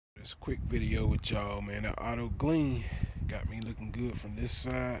Just a quick video with y'all, man. The autogylm got me looking good from this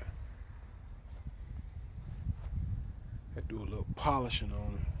side. I do a little polishing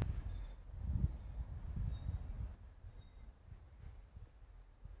on it.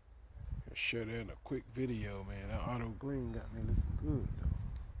 I'll share that in a quick video, man. That autogylm got me looking good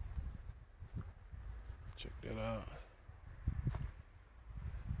though. Check that out.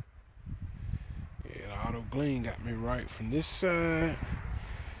 Yeah, the autogylm got me right from this side.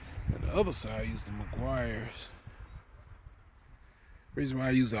 And the other side I use the McGuire's. Reason why I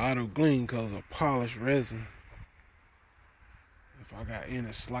use the autogylm because of polished resin. If I got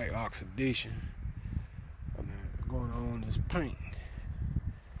any slight oxidation going on in this paint,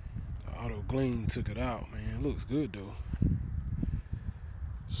 the autogylm took it out, man. It looks good though.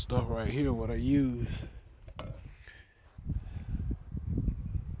 Stuff right here, what I use.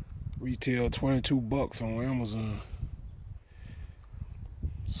 Retail $22 on Amazon.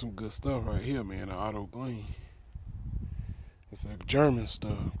 Some good stuff right here, man. The autogylm. It's like German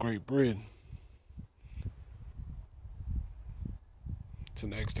stuff, Great Britain. Till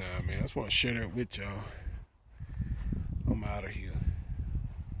next time, man. I just want to share that with y'all. I'm out of here.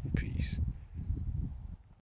 Peace.